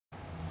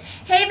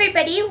Hey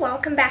everybody,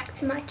 welcome back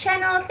to my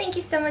channel. Thank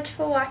you so much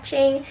for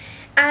watching.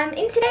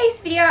 In today's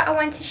video I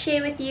want to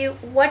share with you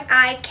what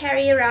I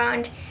carry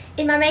around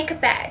in my makeup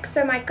bag.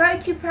 So my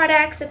go-to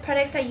products, the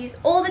products I use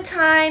all the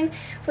time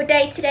for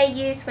day-to-day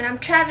use when I'm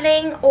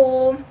traveling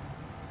or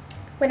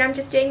when I'm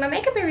just doing my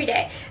makeup every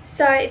day.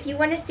 So if you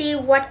want to see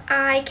what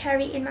I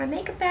carry in my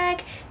makeup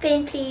bag,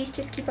 then please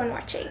just keep on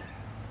watching.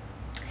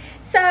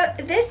 So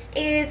this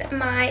is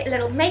my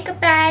little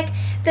makeup bag.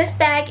 This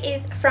bag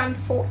is from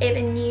Forever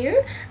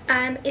New.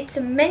 It's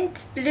a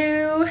mint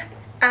blue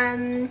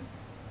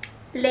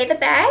leather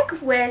bag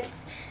with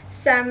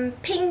some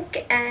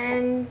pink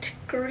and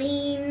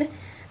green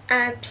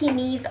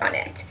peonies on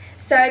it.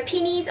 So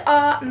peonies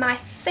are my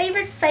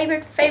favorite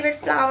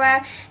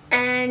flower,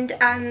 and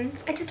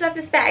I just love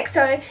this bag.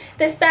 So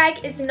this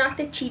bag is not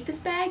the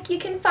cheapest bag you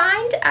can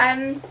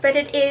find, but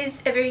it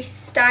is a very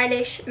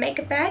stylish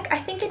makeup bag. I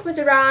think it was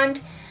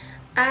around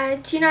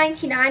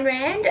 $2.99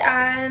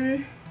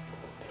 Rand.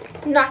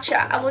 Not sure.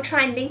 I will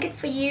try and link it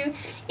for you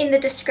in the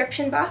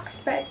description box,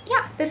 but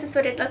yeah, this is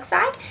what it looks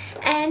like,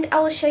 and I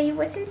will show you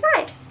what's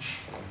inside.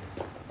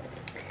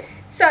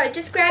 So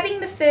just grabbing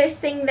the first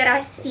thing that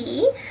I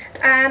see,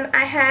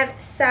 I have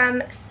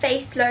some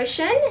face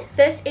lotion.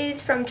 This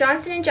is from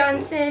Johnson &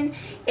 Johnson.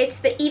 It's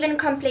the Even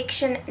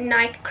Complexion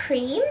Night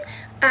Cream.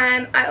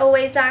 I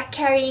always like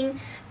carrying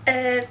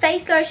a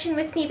face lotion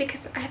with me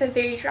because I have a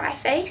very dry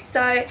face,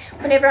 so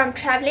whenever I'm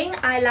traveling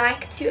I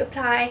like to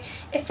apply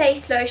a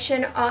face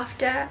lotion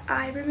after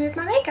I remove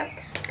my makeup.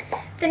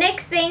 The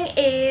next thing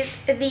is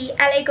the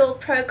LA Girl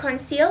Pro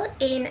Conceal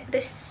in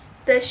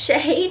the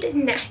shade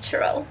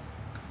Natural.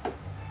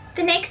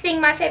 The next thing,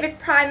 my favorite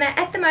primer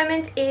at the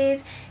moment,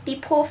 is the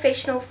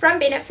POREfessional from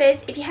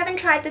Benefit. If you haven't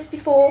tried this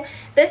before,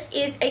 this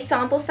is a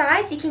sample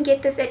size. You can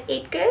get this at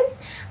Edgar's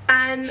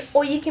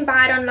or you can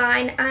buy it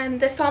online.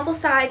 The sample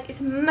size is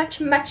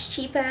much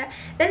cheaper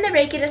than the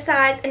regular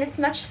size, and it's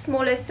much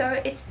smaller,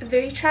 so it's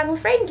very travel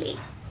friendly.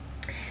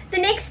 The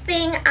next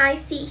thing I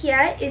see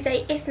here is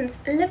a Essence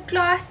lip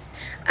gloss.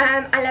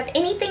 I love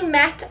anything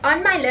matte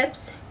on my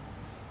lips.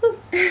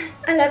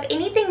 I love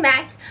anything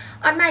matte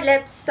on my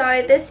lips,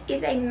 so this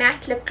is a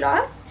matte lip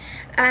gloss.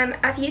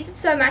 I've used it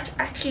so much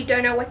I actually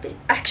don't know what the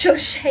actual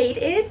shade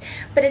is,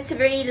 but it's a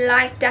very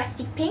light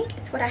dusty pink.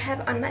 It's what I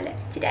have on my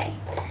lips today.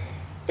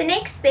 The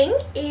next thing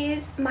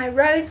is my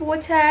rose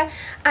water.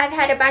 I've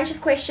had a bunch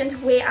of questions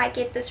where I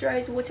get this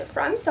rose water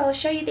from, so I'll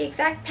show you the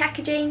exact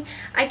packaging.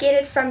 I get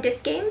it from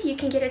Dischem. You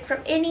can get it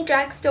from any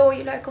drugstore,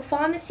 your local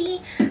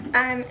pharmacy.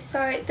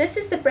 So this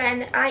is the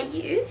brand that I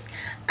use.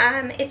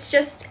 It's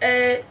just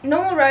a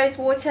normal rose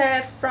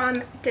water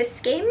from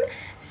Dischem,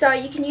 so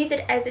you can use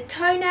it as a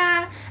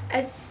toner,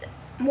 as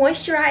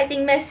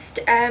moisturizing mist,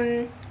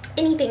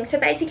 anything. So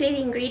basically the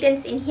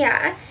ingredients in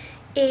here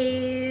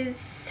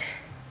is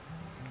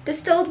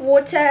distilled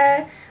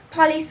water,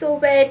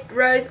 polysorbate,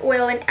 rose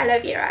oil and aloe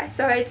vera.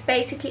 So it's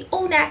basically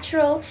all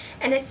natural,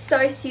 and it's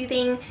so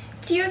soothing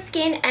to your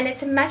skin, and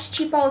it's a much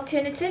cheaper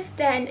alternative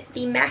than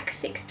the MAC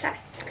Fix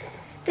Plus.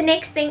 The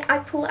next thing I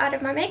pull out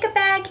of my makeup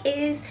bag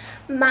is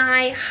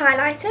my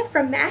highlighter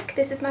from MAC.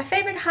 This is my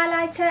favorite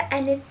highlighter,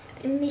 and it's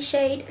in the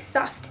shade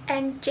Soft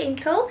and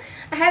Gentle.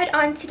 I have it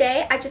on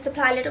today. I just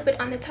apply a little bit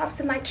on the tops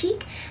of my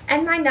cheek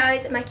and my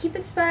nose and my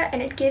cupid's bow,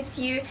 and it gives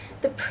you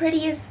the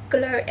prettiest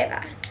glow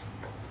ever.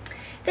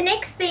 The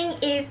next thing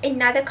is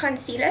another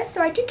concealer.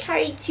 So I do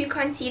carry two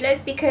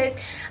concealers because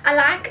I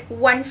like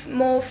one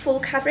more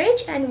full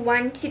coverage and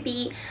one to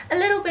be a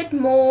little bit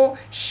more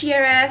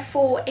sheerer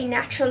for a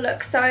natural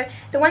look. So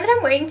the one that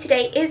I'm wearing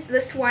today is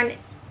this one,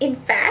 in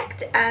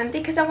fact,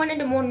 because I wanted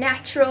a more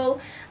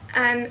natural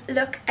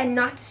look and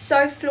not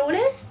so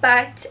flawless,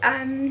 but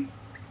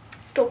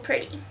still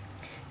pretty.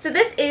 So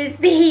this is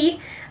the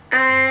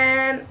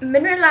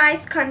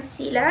Mineralized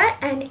Concealer,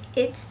 and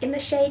it's in the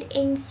shade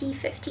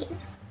NC15.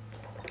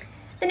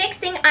 The next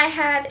thing I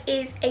have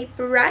is a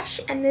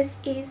brush, and this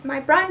is my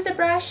bronzer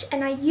brush,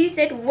 and I use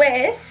it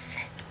with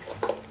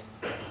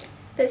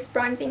this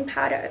bronzing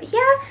powder over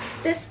here.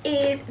 This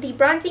is the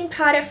bronzing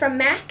powder from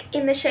MAC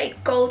in the shade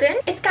Golden.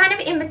 It's kind of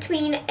in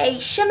between a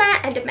shimmer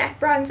and a matte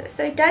bronzer,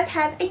 so it does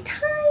have a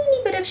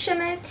tiny bit of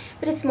shimmers,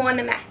 but it's more on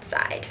the matte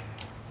side.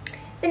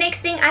 The next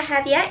thing I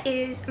have here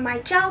is my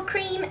gel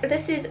cream.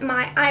 This is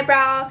my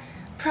eyebrow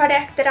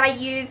product that I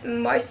use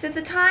most of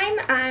the time,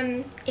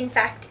 in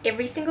fact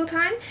every single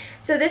time.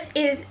 So this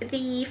is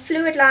the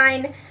Fluid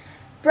Line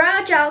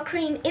brow gel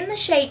cream in the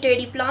shade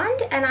Dirty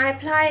Blonde, and I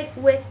apply it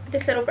with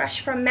this little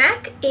brush from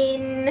MAC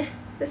in,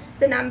 this is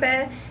the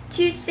number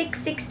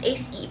 266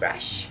 SE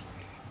brush.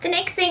 The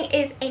next thing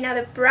is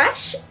another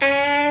brush,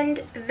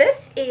 and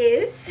this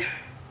is,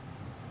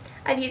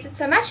 I've used it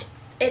so much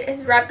it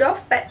is rubbed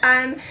off, but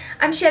I'm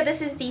sure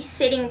this is the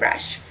setting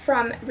brush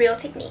from Real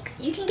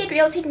Techniques. You can get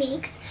Real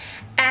Techniques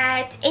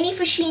at any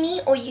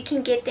Foschini, or you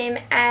can get them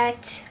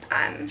at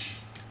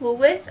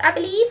Woolworths, I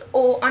believe,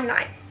 or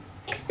online.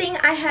 Next thing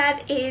I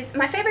have is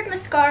my favorite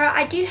mascara.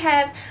 I do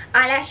have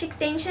eyelash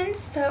extensions,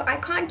 so I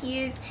can't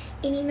use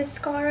any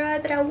mascara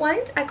that I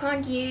want. I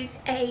can't use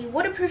a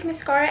waterproof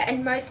mascara,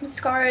 and most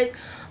mascaras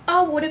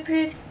are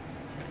waterproof.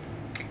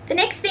 The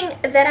next thing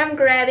that I'm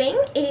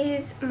grabbing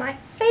is my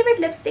favorite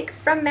lipstick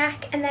from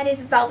MAC, and that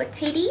is Velvet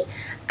Teddy.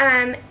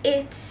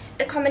 It's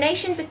a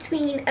combination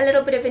between a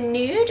little bit of a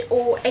nude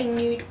or a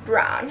nude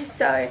brown.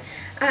 So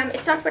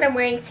it's not what I'm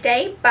wearing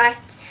today, but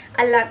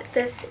I love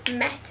this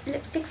matte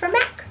lipstick from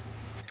MAC.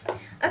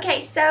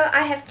 Okay, so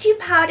I have two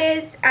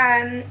powders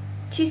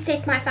to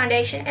set my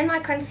foundation and my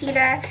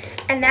concealer,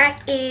 and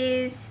that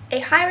is a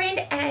higher end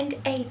and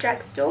a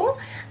drugstore.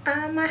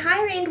 My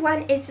higher end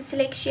one is the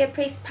Select Sheer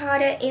Pressed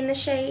Powder in the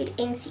shade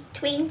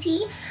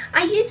NC20.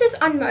 I use this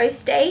on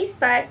most days,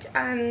 but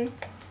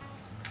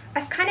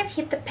I've kind of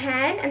hit the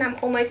pan and I'm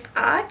almost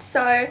out,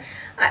 so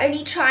I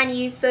only try and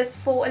use this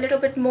for a little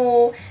bit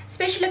more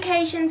special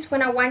occasions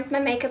when I want my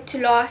makeup to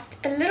last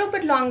a little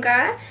bit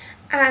longer.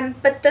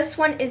 But this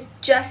one is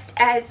just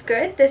as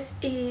good. This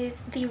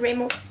is the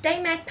Rimmel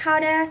Stay Matte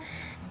powder,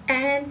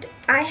 and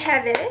I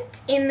have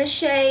it in the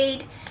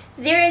shade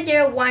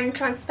 001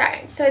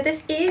 Transparent. So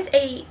this is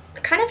a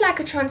kind of like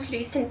a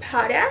translucent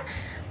powder,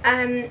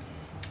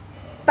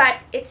 but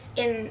it's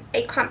in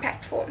a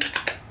compact form.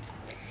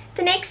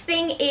 The next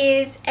thing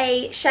is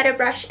a shadow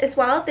brush as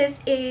well.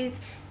 This is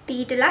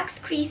the Deluxe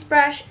Crease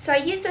Brush. So I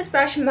use this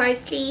brush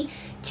mostly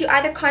to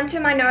either contour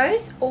my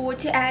nose or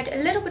to add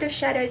a little bit of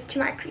shadows to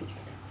my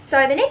crease.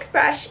 So the next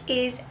brush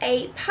is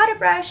a powder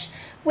brush,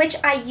 which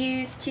I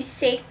use to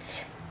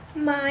set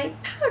my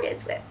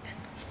powders with.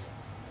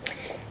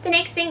 The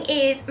next thing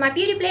is my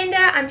beauty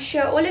blender. I'm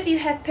sure all of you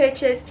have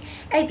purchased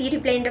a beauty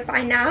blender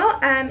by now.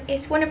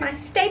 It's one of my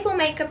staple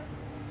makeup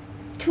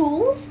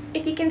tools,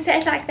 if you can say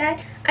it like that.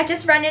 I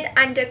just run it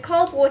under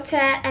cold water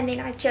and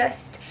then I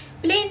just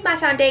blend my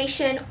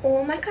foundation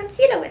or my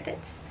concealer with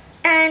it.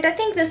 And I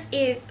think this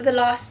is the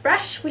last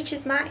brush, which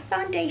is my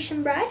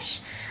foundation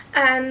brush.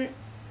 I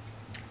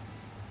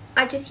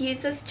just use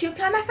this to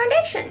apply my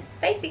foundation,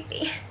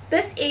 basically.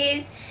 This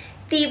is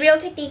the Real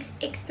Techniques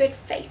Expert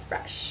Face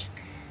Brush.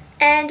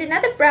 And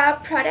another brow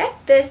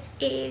product, this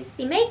is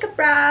the Makeup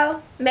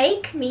Brow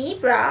Make Me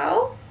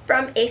Brow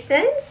from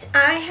Essence.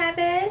 I have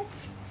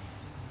it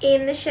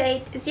in the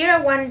shade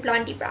 01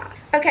 Blondie Brow.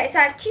 Okay, so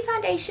I have two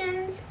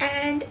foundations,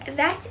 and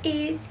that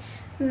is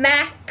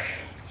MAC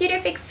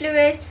Pseudo-Fix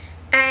Fluid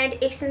and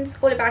Essence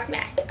All About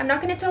Matte. I'm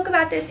not going to talk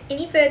about this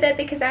any further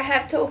because I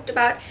have talked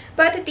about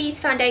both of these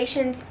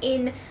foundations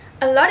in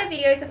a lot of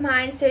videos of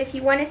mine. So if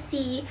you want to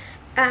see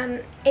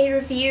a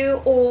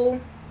review or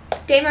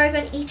demos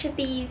on each of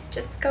these,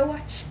 just go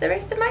watch the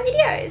rest of my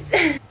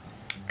videos.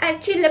 I have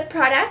two lip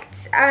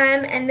products,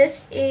 and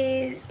this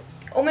is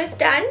almost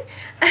done.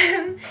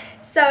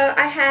 So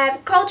I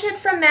have Cultured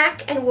from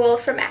MAC and Whirl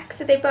from MAC.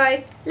 So they're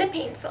both lip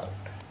pencils.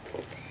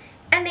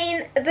 And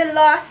then the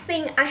last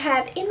thing I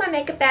have in my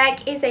makeup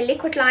bag is a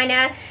liquid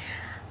liner.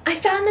 I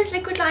found this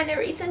liquid liner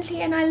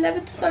recently and I love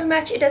it so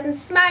much. It doesn't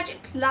smudge,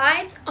 it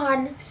glides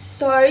on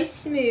so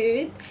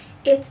smooth.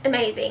 It's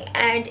amazing,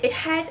 and it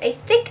has a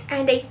thick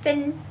and a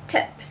thin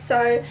tip.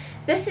 So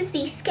this is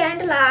the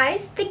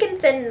Scandalized Thick and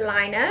Thin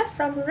Liner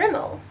from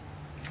Rimmel,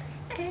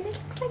 and it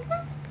looks like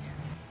that.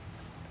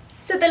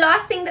 So the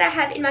last thing that I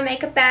have in my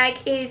makeup bag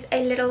is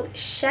a little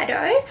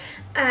shadow.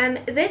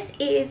 This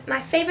is my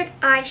favorite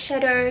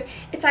eyeshadow.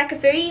 It's like a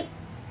very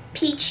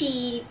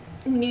peachy,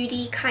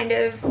 nudie kind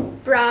of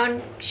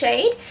brown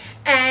shade,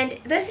 and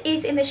this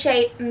is in the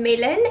shade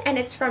Melon, and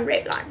it's from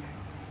Revlon.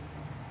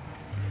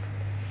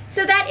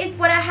 So that is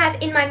what I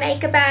have in my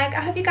makeup bag.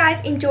 I hope you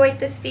guys enjoyed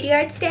this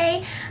video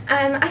today.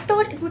 I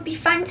thought it would be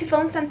fun to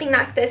film something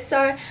like this,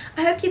 so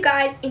I hope you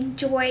guys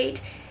enjoyed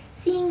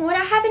seeing what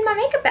I have in my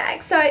makeup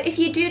bag. So if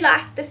you do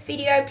like this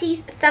video,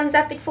 please thumbs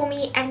up it for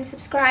me and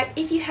subscribe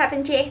if you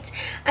haven't yet.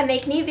 I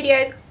make new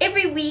videos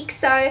every week,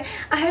 so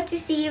I hope to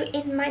see you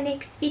in my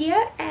next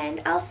video,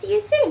 and I'll see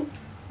you soon.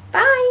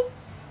 Bye!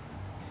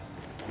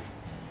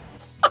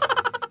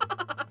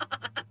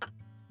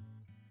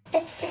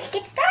 Let's just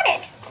get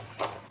started.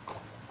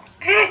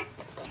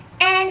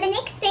 And the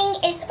next thing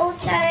is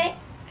also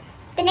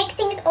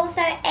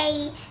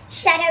a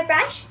shadow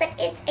brush, but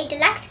it's a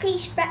Deluxe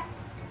Crease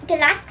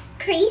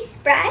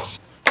brush.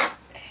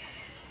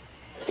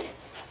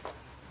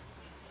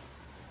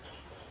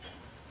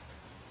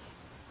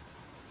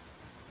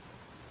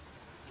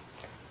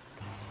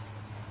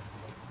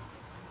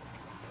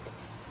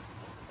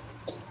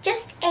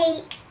 Just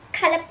a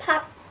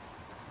ColourPop,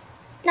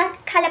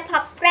 not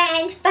ColourPop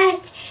brand,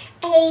 but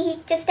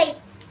just a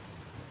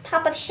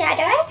pop of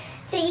shadow.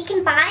 So you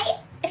can buy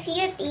a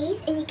few of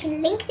these and you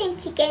can link them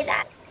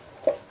together.